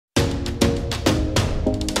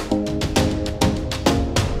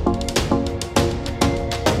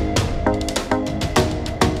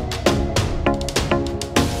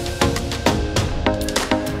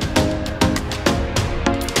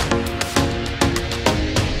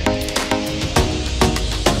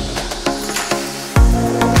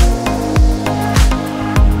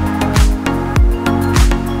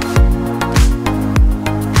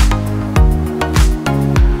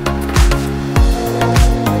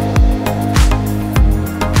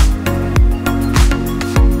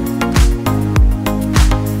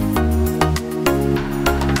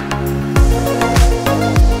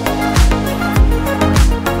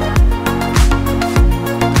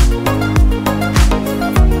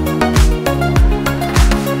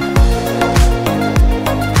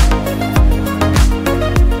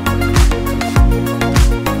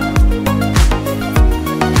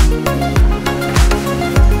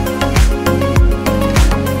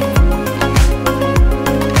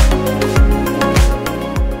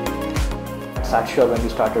SatSure, when we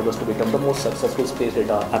started, was to become the most successful space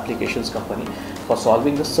data applications company for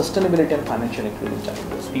solving the sustainability and financial inclusion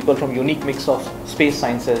challenges. People from unique mix of space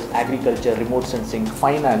sciences, agriculture, remote sensing,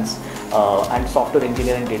 finance, and software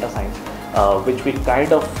engineering, data science, which we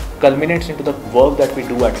kind of culminates into the work that we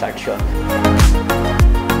do at SatSure.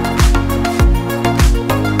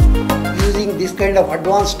 Using this kind of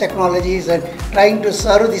advanced technologies and trying to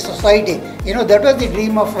serve the society, that was the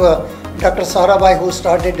dream of Dr. Sarabhai, who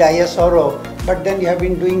started ISRO, but then you have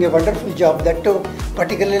been doing a wonderful job, that too,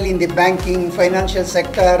 particularly in the banking, financial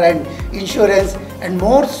sector and insurance, and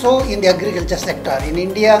more so in the agriculture sector. In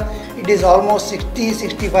India, it is almost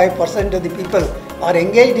 60-65% of the people are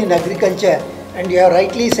engaged in agriculture, and you have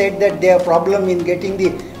rightly said that they have problem in getting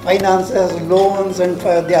the finances, loans and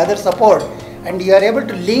the other support, and you are able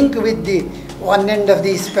to link with the one end of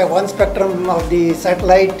the one spectrum of the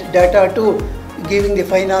satellite data to giving the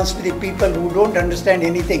finance to the people who don't understand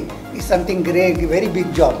anything is something great, very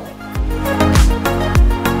big job.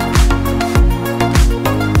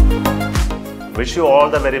 Wish you all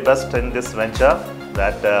the very best in this venture,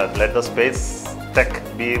 that let the space tech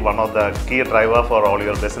be one of the key driver for all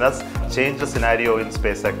your business. Change the scenario in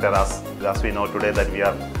space sector, as we know today that we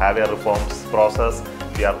have a reforms process.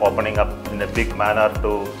 We are opening up in a big manner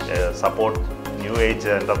to support new age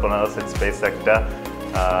entrepreneurs in space sector.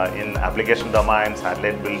 In application domain,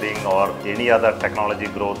 satellite building or any other technology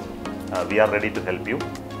growth, we are ready to help you,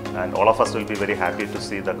 and all of us will be very happy to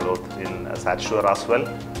see the growth in SatSure as well.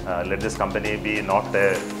 Let this company be not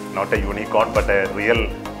a unicorn, but a real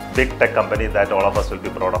big tech company that all of us will be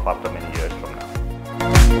proud of after many years from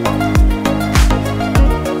now.